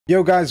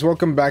Yo guys,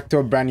 welcome back to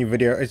a brand new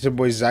video. It's your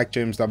boy Zach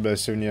James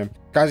 007 here.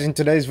 Guys, in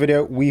today's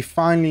video, we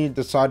finally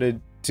decided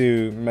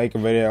to make a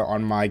video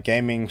on my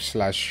gaming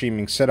 /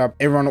 streaming setup.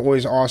 Everyone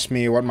always asks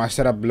me what my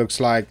setup looks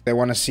like. They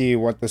want to see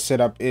what the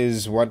setup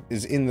is, what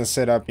is in the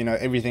setup, you know,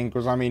 everything.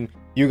 Because I mean,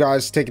 you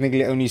guys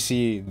technically only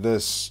see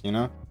this, you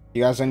know,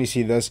 you guys only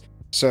see this.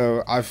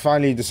 So I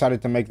finally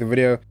decided to make the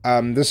video.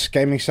 This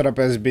gaming setup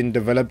has been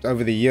developed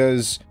over the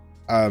years.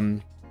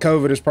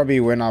 COVID is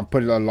probably when I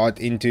put a lot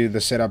into the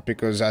setup,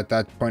 because at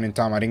that point in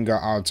time I didn't go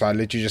out, so I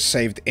literally just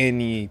saved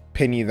any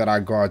penny that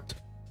I got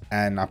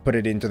and I put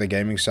it into the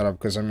gaming setup,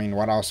 because I mean,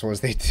 what else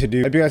was there to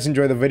do? Hope you guys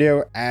enjoy the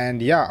video, and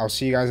yeah, I'll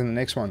see you guys in the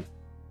next one.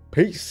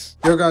 Peace.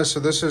 Yo guys, so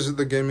this is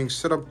the gaming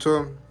setup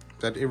tour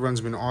that everyone's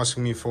been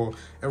asking me for.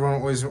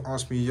 Everyone always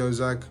asks me, yo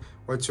Zach,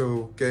 what's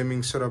your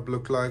gaming setup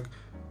look like?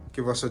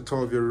 Give us a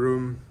tour of your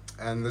room.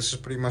 And this is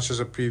pretty much as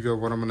a preview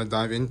of what I'm going to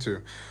dive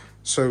into.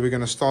 So we're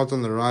going to start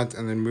on the right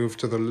and then move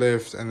to the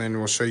left, and then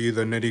we'll show you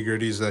the nitty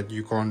gritties that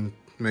you can't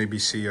maybe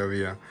see over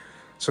here.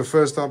 So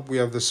first up, we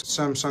have this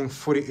Samsung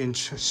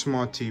 40-inch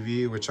smart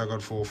TV, which I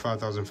got for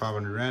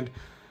 5,500 Rand.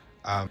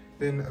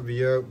 Then over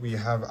here, we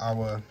have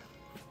our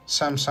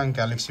Samsung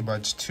Galaxy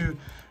Buds 2.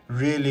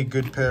 Really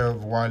good pair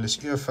of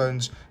wireless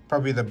earphones.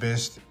 Probably the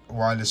best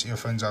wireless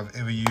earphones I've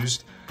ever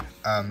used.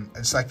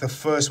 It's like the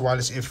first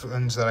wireless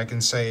earphones that I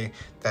can say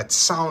that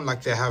sound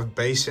like they have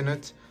bass in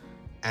it.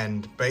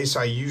 And bass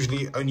I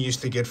usually only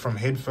used to get from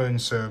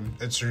headphones, so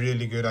it's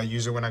really good. I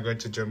use it when I go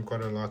to gym quite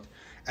a lot.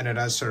 And it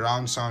has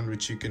surround sound,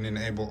 which you can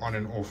enable on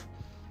and off.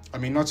 I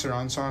mean, not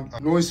surround sound,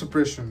 noise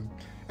suppression.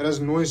 It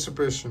has noise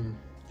suppression,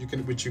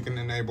 which you can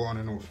enable on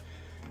and off.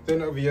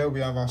 Then over here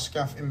we have our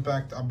SCAF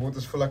Impact. I bought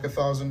this for like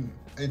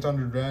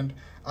 1,800 Rand.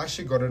 I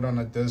actually got it on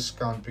a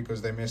discount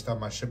because they messed up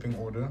my shipping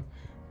order.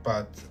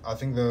 But I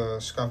think the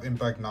SCAF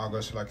Impact now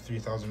goes to like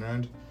 3,000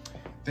 Rand.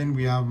 Then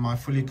we have my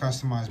fully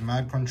customized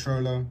MAD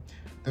controller.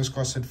 This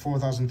costed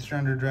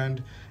 4,300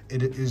 Rand.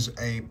 It is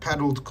a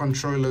paddled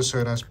controller, so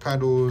it has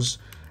paddles.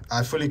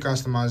 I fully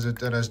customized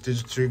it. It has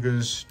digital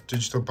triggers,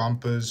 digital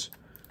bumpers,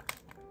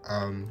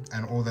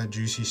 and all that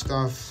juicy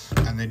stuff.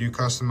 And they do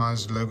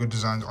customized logo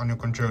designs on your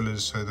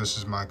controllers. So this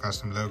is my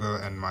custom logo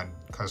and my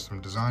custom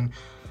design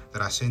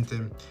that I sent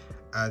them.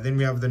 Then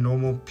we have the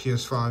normal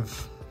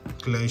PS5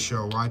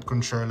 Glacier white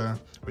controller,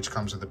 which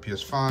comes with the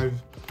PS5.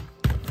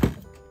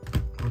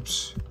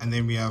 Oops. And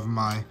then we have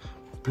my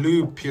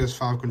blue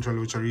PS5 controller,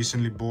 which I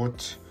recently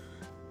bought.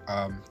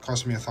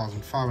 Cost me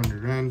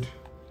 1,500 Rand.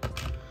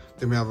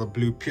 Then we have a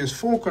blue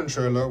PS4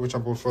 controller, which I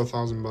bought for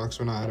 1,000 bucks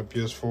when I had a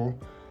PS4,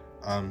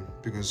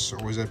 because I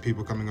always had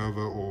people coming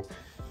over, or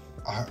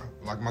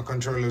like my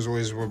controllers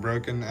always were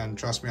broken, and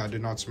trust me, I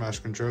did not smash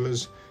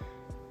controllers.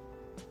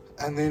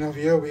 And then over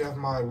here we have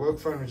my work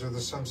phone, which is the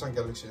Samsung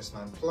Galaxy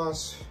S9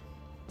 Plus.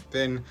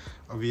 Then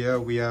over here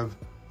we have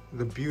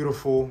the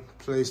beautiful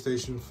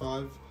PlayStation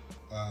 5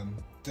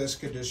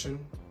 disc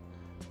edition.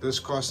 This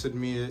costed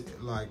me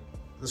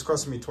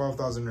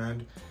 12,000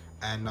 Rand,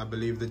 and I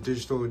believe the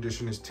digital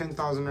edition is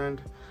 10,000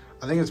 Rand.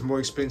 I think it's more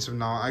expensive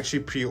now. I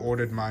actually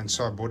pre-ordered mine,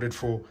 so I bought it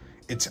for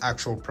its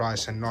actual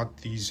price and not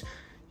these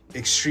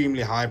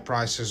extremely high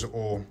prices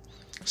or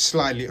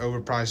slightly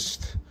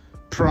overpriced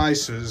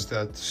prices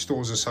that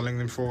stores are selling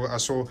them for. I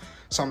saw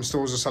some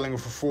stores are selling it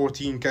for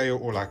 14k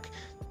or like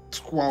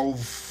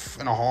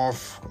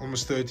 12.5,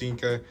 almost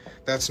 13k.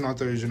 That's not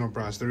the original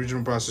price. The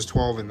original price is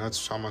 12, and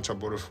that's how much I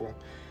bought it for.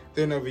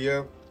 Then over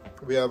here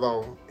we have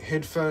our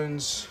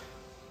headphones.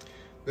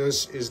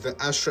 This is the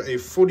Astro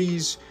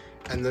A40s,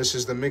 and this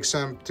is the mix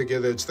amp.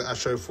 Together it's the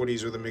Astro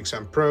A40s with the mix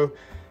amp Pro.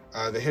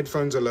 The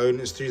headphones alone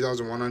is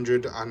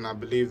 3,100, and I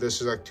believe this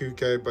is like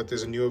 2k, but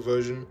there's a newer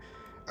version.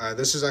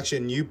 This is actually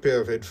a new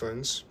pair of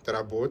headphones that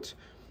I bought,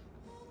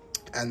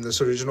 and this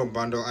original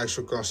bundle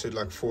actually costed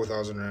like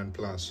 4,000 Rand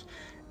plus.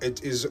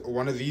 It is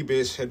one of the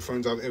best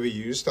headphones I've ever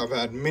used. I've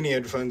had many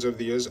headphones over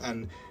the years,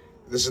 and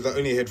this is the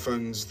only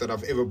headphones that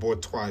I've ever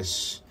bought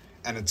twice.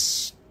 And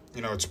it's,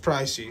 you know, it's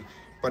pricey,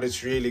 but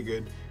it's really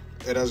good.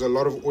 It has a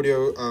lot of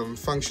audio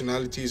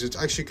functionalities. It's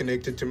actually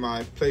connected to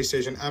my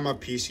PlayStation and my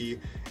PC,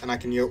 and I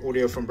can hear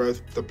audio from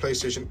both the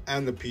PlayStation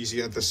and the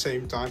PC at the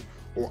same time,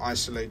 or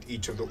isolate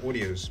each of the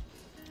audios.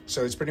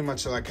 So it's pretty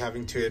much like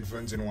having two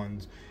headphones in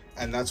one,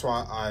 and that's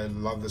why I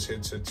love this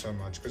headset so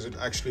much, because it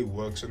actually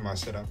works with my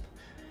setup.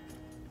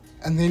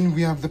 And then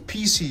we have the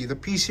PC. The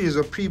PC is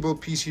a pre-built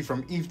PC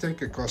from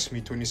EveTech. It cost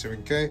me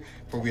 27k,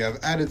 but we have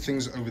added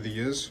things over the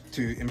years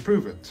to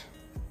improve it.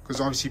 Because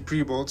obviously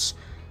pre-builts,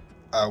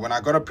 when I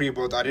got a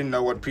pre-built, I didn't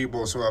know what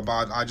pre-builts were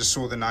about. I just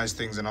saw the nice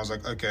things and I was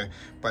like, okay,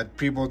 but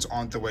pre-builts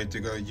aren't the way to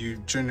go. You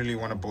generally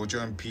want to build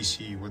your own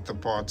PC with the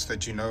parts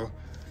that you know.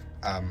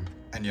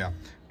 And yeah,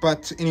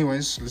 but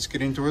anyways, let's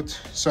get into it.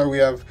 So we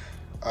have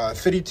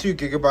 32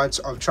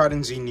 gigabytes of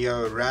Trident Z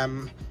Neo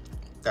RAM.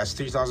 That's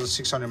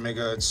 3,600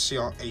 megahertz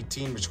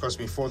CL18, which cost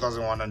me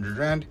 4,100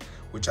 Rand,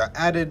 which I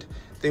added.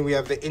 Then we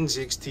have the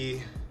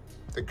NZXT,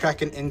 the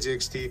Kraken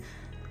NZXT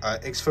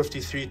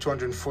X53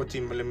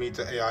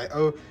 240mm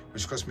AIO,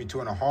 which cost me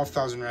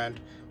 2,500 Rand,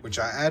 which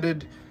I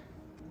added.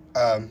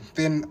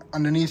 Then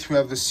underneath we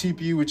have the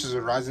CPU, which is a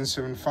Ryzen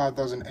 7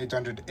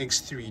 5800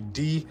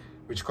 X3D,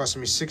 which cost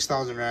me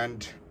 6,000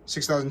 Rand,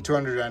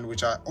 6,200 Rand,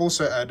 which I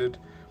also added.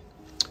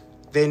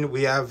 Then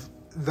we have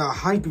the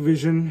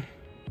Hikvision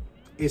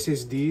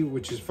SSD,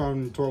 which is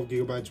 512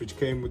 gigabytes, which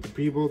came with the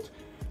pre-built,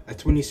 a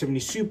 2070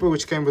 Super,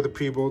 which came with the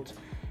pre-built.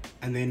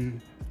 And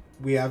then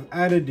we have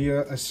added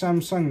here a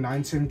Samsung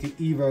 970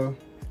 EVO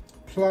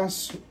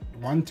Plus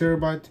 1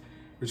 terabyte,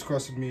 which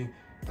costed me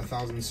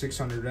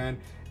 1,600 Rand.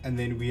 And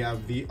then we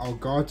have the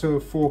Elgato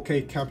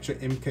 4K Capture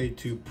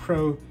MK2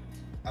 Pro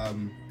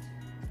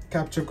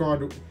capture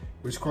card,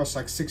 which costs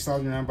like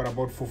 6,000 Rand, but I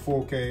bought for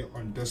 4K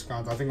on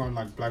discount. I think on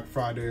like Black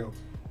Friday or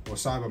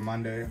Cyber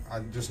Monday. I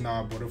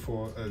bought it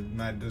for a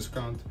mad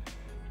discount.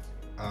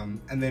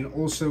 And then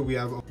also we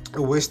have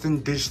a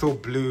Western Digital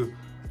Blue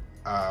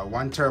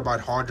 1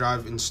 terabyte hard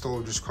drive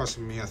installed, just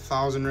costing me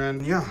 1,000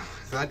 Rand. Yeah,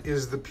 that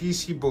is the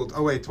PC build.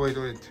 Oh wait.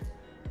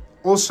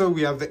 Also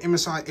we have the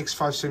MSI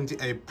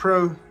X570A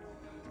Pro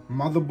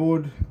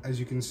motherboard, as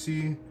you can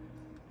see,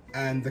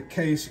 and the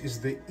case is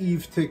the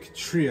EveTech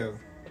Trio.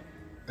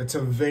 It's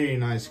a very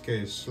nice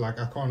case, like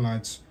I can't lie,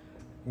 it's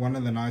one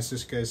of the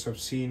nicest cases I've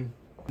seen.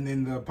 And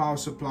then the power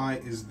supply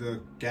is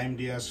the Game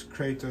DS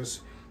Kratos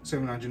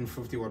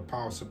 750 watt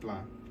power supply.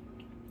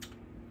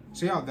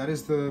 So yeah, that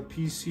is the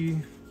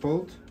PC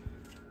build,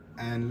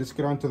 and let's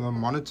get on to the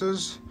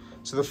monitors.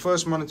 So the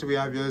first monitor we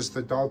have here is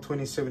the Dell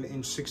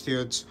 27-inch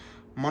 60Hz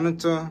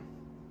monitor,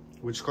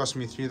 which cost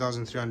me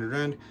 3,300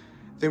 Rand.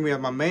 Then we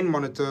have my main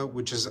monitor,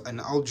 which is an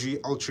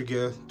LG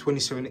UltraGear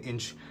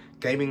 27-inch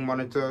gaming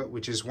monitor,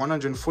 which is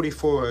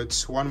 144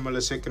 Hz, 1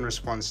 millisecond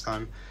response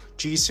time,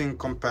 G-Sync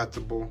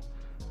compatible,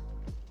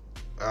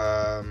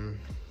 and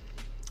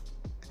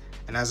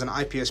has an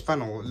IPS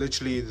panel.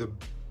 Literally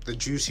the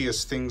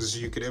juiciest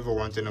things you could ever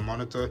want in a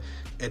monitor.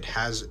 It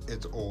has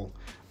it all,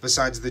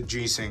 besides the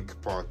G-Sync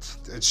part.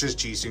 It's just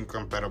G-Sync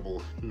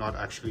compatible, not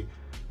actually,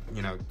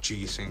 you know,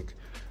 G-Sync.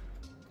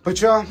 But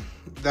yeah,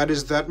 that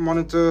is that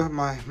monitor,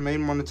 my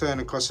main monitor,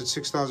 and it costed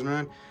 6,000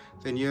 Rand.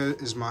 Then here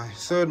is my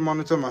third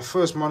monitor, my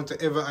first monitor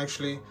ever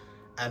actually,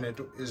 and it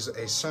is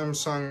a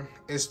Samsung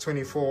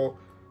S24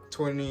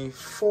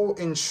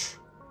 24-inch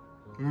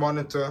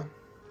monitor,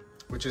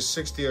 which is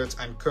 60 Hz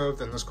and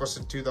curved, and this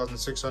costed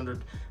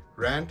 2,600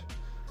 Rand.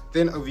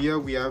 Then over here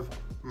we have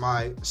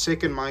my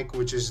second mic,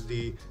 which is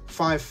the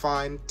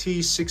Fifine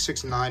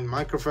T669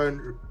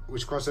 microphone,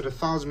 which costed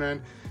 1,000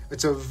 Rand.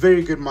 It's a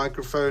very good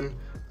microphone,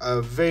 a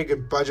very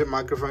good budget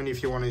microphone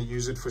if you want to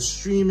use it for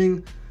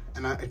streaming.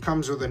 And it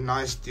comes with a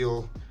nice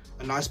deal,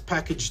 a nice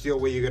package deal,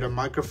 where you get a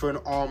microphone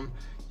arm,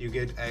 you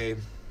get a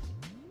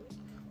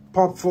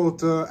pop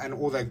filter and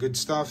all that good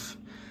stuff.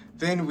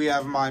 Then we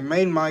have my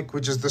main mic,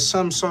 which is the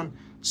Samsung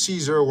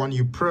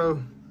C01U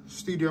Pro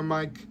studio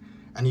mic,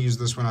 and I use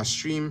this when I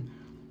stream.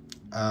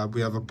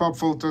 We have a pop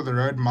filter, the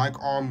Rode mic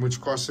arm,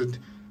 which costed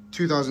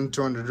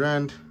 2,200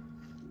 Rand.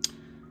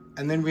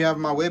 And then we have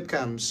my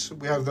webcams.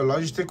 We have the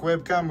Logitech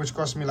webcam, which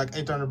cost me like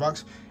 800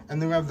 bucks.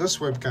 And then we have this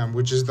webcam,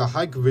 which is the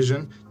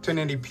Hikvision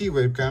 1080p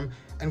webcam.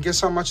 And guess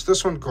how much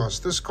this one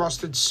cost? This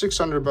costed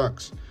 600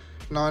 bucks.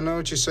 Now I know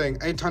what you're saying,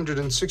 800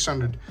 and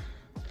 600.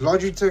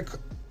 Logitech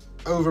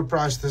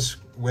overpriced this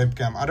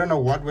webcam. I don't know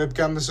what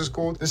webcam this is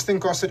called. This thing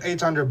costed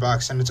 800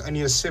 bucks and it's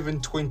only a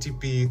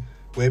 720p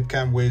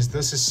webcam, whereas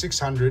this is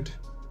 600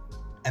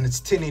 and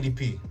it's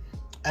 1080p.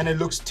 And it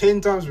looks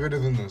 10 times better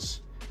than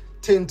this.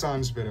 10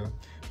 times better.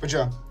 But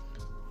yeah,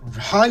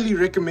 highly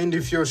recommend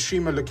if you're a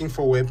streamer looking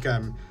for a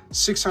webcam.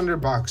 600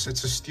 bucks,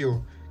 it's a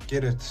steal.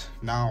 Get it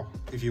now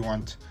if you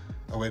want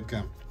a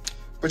webcam.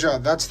 But yeah,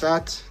 that's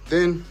that.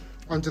 Then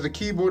onto the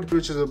keyboard,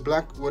 which is a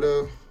Black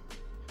Widow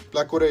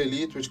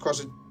Elite, which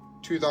costed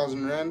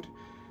 2,000 Rand.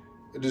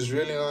 It is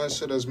really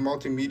nice. It has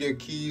multimedia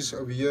keys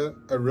over here,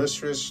 a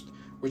wrist,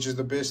 which is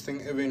the best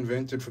thing ever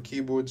invented for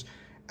keyboards,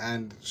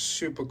 and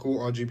super cool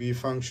RGB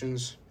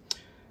functions.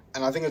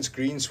 And I think it's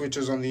green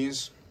switches on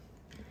these.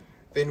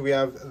 Then we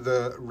have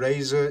the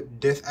Razer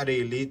Death Adder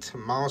Elite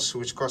mouse,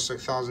 which costs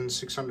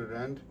 1,600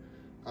 Rand,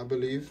 I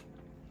believe.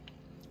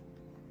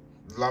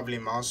 Lovely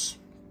mouse,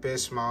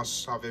 best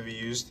mouse I've ever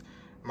used.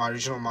 My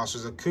original mouse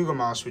was a Cougar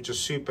mouse, which is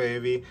super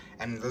heavy,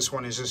 and this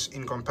one is just,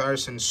 in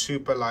comparison,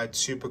 super light,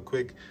 super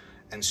quick,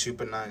 and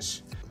super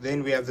nice.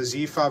 Then we have the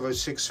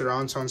Z506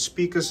 surround sound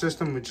speaker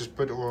system, which is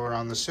put all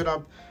around the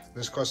setup.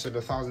 This costed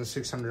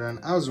 1,600 Rand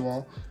as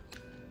well.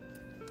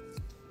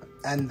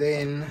 And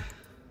then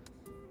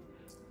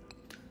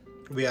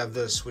we have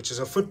this, which is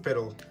a foot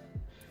pedal,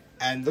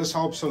 and this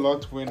helps a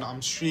lot when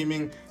I'm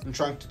streaming and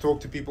trying to talk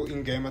to people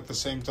in game at the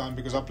same time,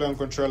 because I play on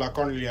controller. I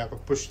can't really have a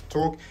push to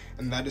talk,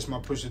 and that is my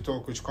push to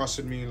talk, which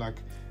costed me like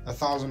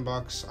 1,000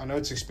 bucks. I know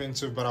it's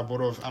expensive, but I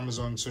bought it off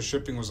Amazon, so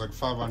shipping was like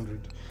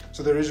 500.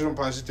 So the original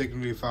price is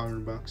technically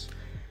 500 bucks.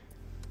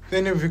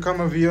 Then if you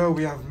come over here,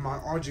 we have my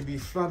RGB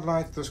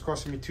floodlight. This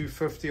costed me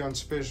 250 on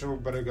special,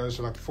 but it goes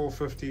for like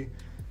 450.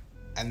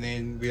 And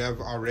then we have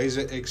our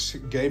Razer X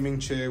gaming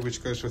chair,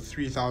 which goes for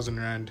 3,000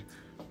 Rand.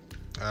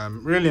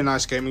 Really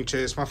nice gaming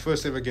chair. It's my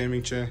first ever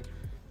gaming chair.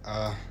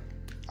 I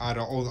had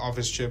an old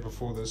office chair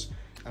before this,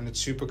 and it's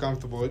super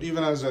comfortable. It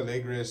even has a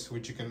leg rest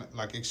which you can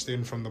like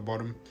extend from the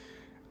bottom.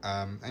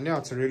 And yeah,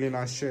 it's a really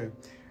nice chair.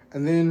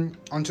 And then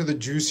onto the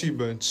juicy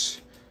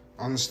bits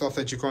on the stuff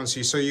that you can't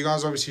see. So you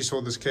guys obviously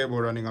saw this cable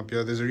running up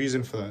here. There's a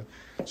reason for that.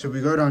 So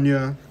we go down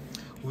here.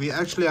 We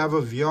actually have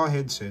a VR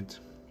headset.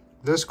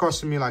 This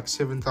costed me like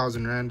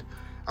 7,000 Rand.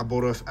 I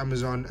bought it off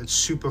Amazon. It's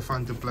super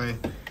fun to play.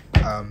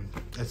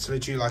 It's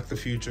literally like the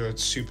future.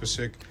 It's super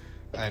sick.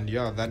 And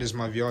yeah, that is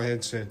my VR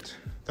headset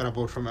that I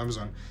bought from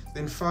Amazon.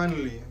 Then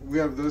finally, we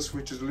have this,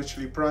 which is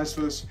literally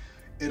priceless.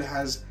 It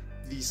has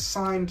the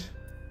signed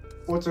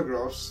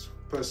autographs,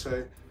 per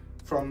se,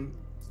 from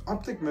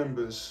Optic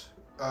members.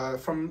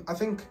 From, I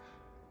think,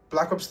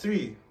 Black Ops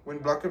 3. When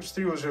Black Ops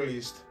 3 was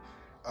released.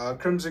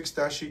 Crimsix,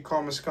 Dashi,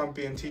 Karma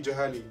Scumpy, and TJ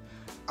Halley.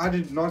 I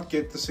did not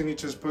get the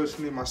signatures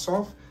personally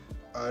myself.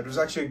 It was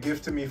actually a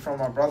gift to me from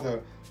my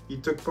brother. He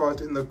took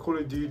part in the Call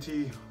of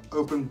Duty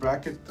open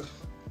bracket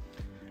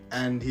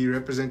and he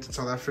represented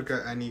South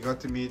Africa, and he got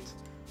to meet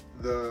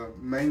the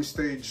main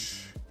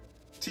stage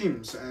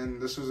teams,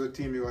 and this was a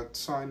team he got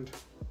signed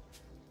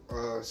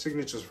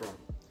signatures from.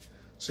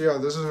 So yeah,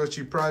 this is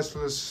actually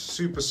priceless,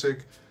 super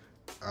sick,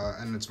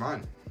 and it's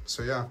mine.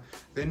 So yeah,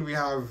 then we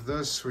have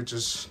this, which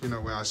is, you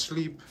know, where I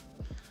sleep.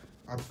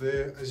 Up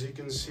there, as you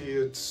can see,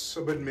 it's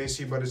a bit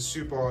messy, but it's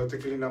super hard to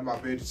clean up my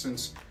bed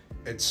since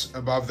it's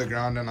above the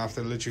ground and I have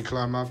to literally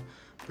climb up.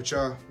 But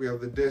yeah, we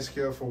have the desk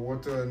here for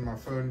water and my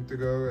phone to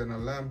go, and a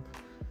lamp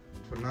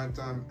for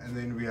nighttime. And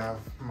then we have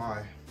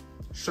my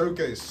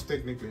showcase,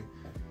 technically,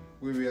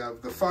 where we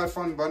have the 5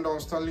 fun bundle I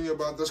was telling you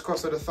about. This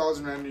cost at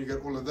 1,000 Rand, you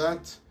get all of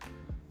that.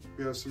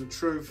 We have some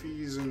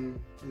trophies and,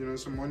 you know,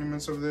 some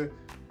monuments over there.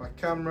 My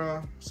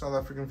camera, South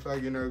African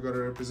flag, you know, gotta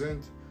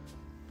represent.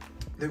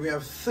 Then we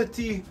have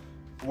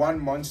 31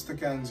 monster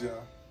cans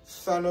here.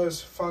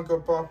 Thanos,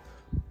 Funko Pop,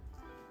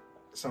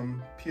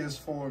 some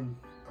PS4 and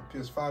a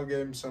PS5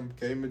 game, some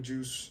gamer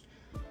juice,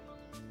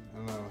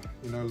 and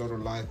you know, a lot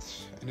of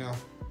lights. And yeah,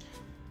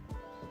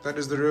 that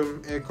is the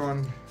room,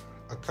 aircon,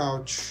 a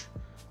couch,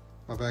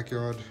 my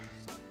backyard,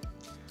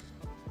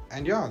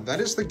 and yeah,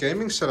 that is the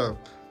gaming setup.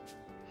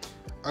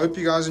 I hope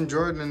you guys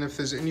enjoyed, and if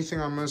there's anything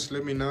I missed,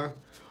 let me know.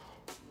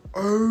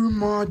 Oh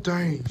my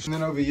days. And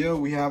then over here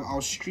we have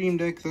our Stream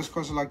Deck. This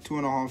costs like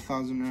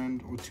 2,500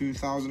 Rand or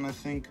 2,000, I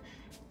think,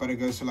 but it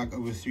goes to like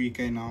over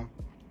 3K now.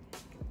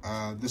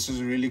 This is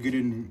a really good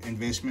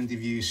investment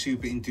if you're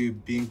super into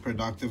being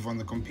productive on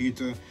the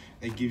computer.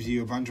 It gives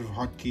you a bunch of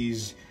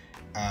hotkeys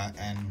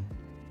and,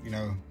 you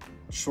know,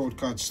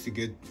 shortcuts to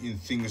get, you know,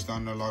 things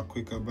done a lot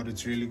quicker, but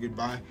it's really good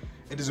buy.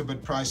 It is a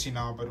bit pricey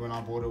now, but when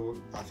I bought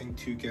it, I think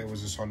 2K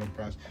was a solid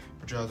price.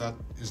 But yeah, that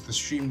is the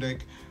Stream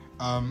Deck.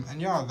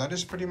 And yeah, that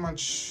is pretty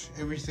much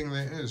everything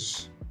there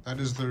is. That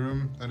is the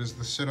room. That is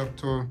the setup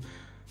tour.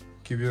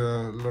 Give you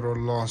a little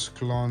last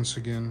glance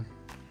again.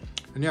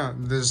 And yeah,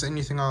 if there's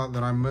anything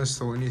that I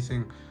missed or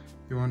anything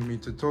you want me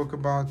to talk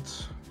about,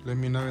 let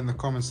me know in the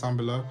comments down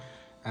below.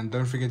 And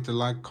don't forget to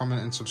like,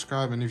 comment, and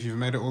subscribe. And if you've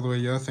made it all the way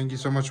here, thank you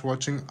so much for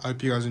watching. I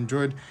hope you guys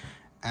enjoyed.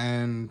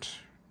 And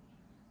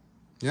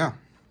yeah,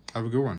 have a good one.